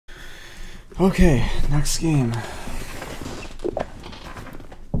Okay, next game.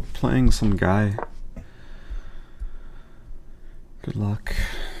 Playing some guy. Good luck.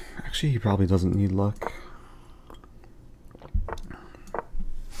 Actually, he probably doesn't need luck.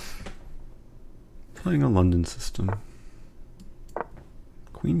 Playing a London system.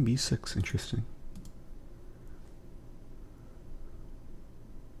 Queen b6, interesting.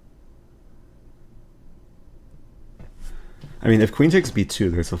 I mean, if queen takes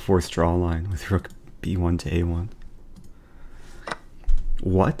b2, there's a forced draw line with rook b1 to a1.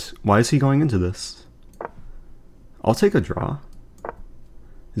 What? Why is he going into this? I'll take a draw.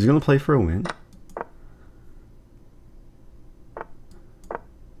 Is he going to play for a win?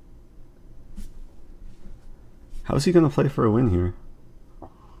 How is he going to play for a win here?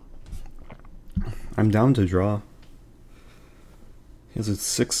 I'm down to draw. He has a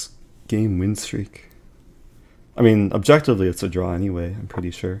 6-game win streak. I mean, objectively it's a draw anyway, I'm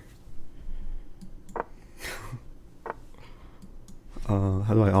pretty sure.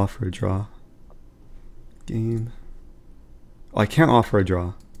 How do I offer a draw? Game. Oh, I can't offer a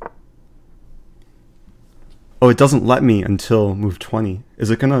draw. Oh, it doesn't let me until move 20. Is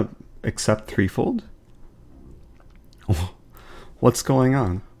it gonna accept threefold? What's going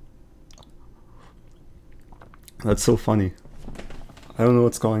on? That's so funny. I don't know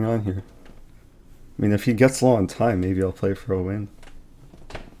what's going on here. I mean, if he gets low on time, maybe I'll play for a win.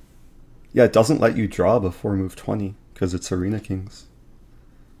 Yeah, it doesn't let you draw before move 20, because it's Arena Kings.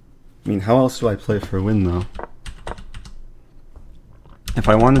 I mean, how else do I play for a win, though? If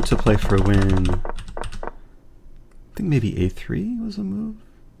I wanted to play for a win, I think maybe a3 was a move?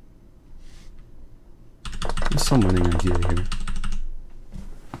 There's some winning idea here.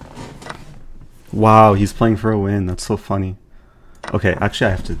 Wow, he's playing for a win. That's so funny. Okay, actually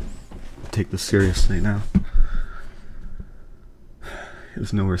I have to take this seriously now. He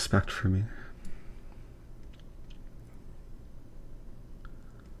has no respect for me.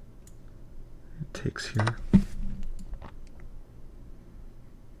 It takes here.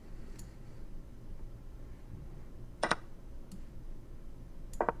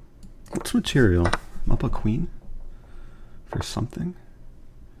 What's material? I'm up a queen for something.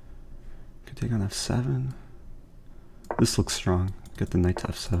 Could take on f7. This looks strong. Get the knight to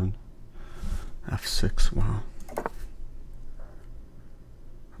f7. f6, wow.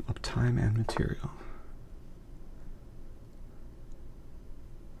 Up time and material.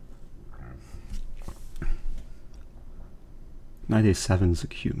 Knight a7 is a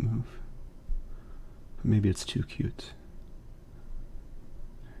cute move. But maybe it's too cute.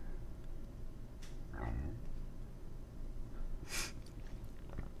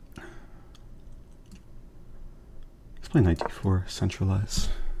 Let's play knight d4, centralize.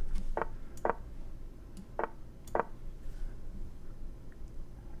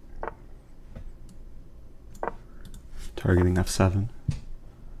 Targeting f7.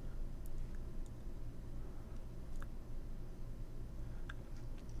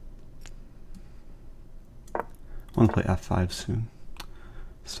 I want to play f5 soon.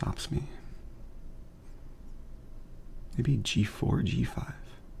 Stops me. Maybe g4, g5.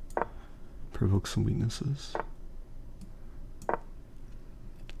 Provoke some weaknesses.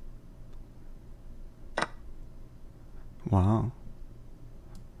 Wow.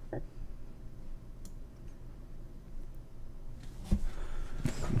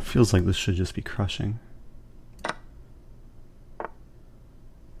 It feels like this should just be crushing.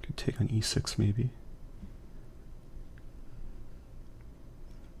 Could take on e6 maybe.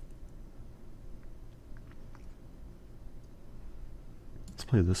 Let's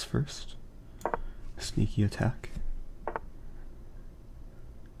play this first. Sneaky attack.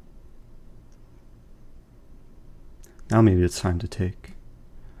 Now maybe it's time to take.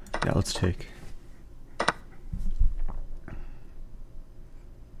 Yeah, let's take.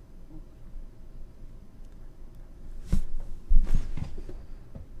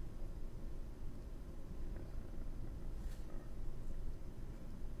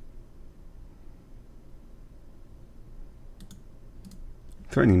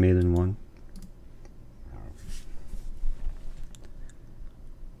 Threatening mate in one.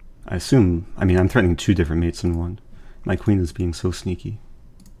 I assume, I mean, I'm threatening two different mates in one. My queen is being so sneaky.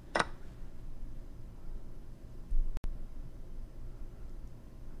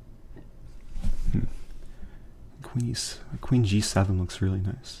 Queen g7 looks really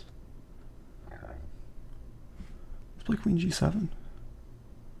nice. Let's play queen g7.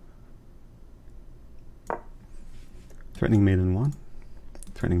 Threatening mate in one.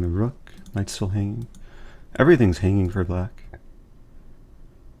 Threatening the rook. Knight's still hanging. Everything's hanging for black.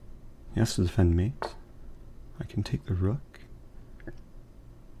 He has to defend mate. I can take the rook.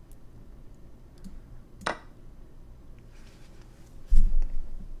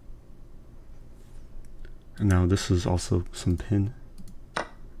 And now this is also some pin.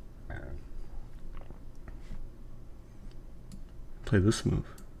 Play this move.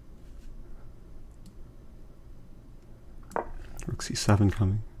 Rook c7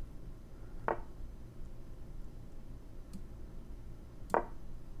 coming.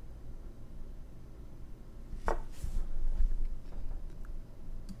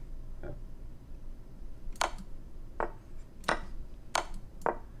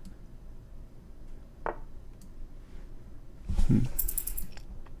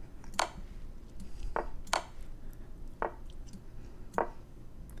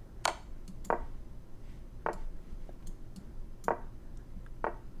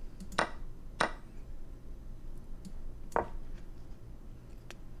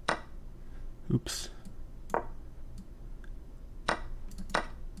 Oops.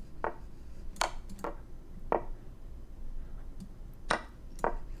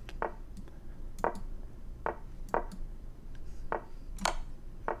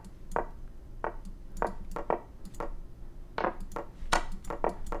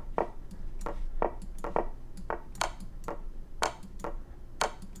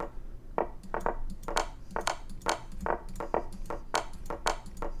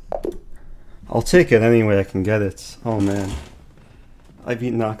 I'll take it any way I can get it. Oh man. I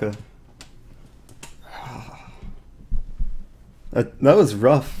beat Naka. That was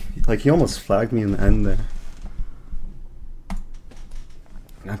rough. Like, he almost flagged me in the end there.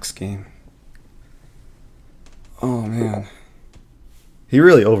 Next game. Oh man. He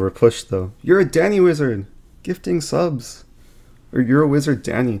really overpushed though. You're a Danny Wizard! Gifting subs! Or you're a wizard,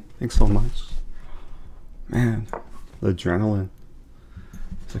 Danny. Thanks so much. Man. The adrenaline.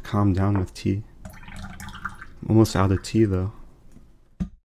 To calm down with tea. I'm almost out of tea though.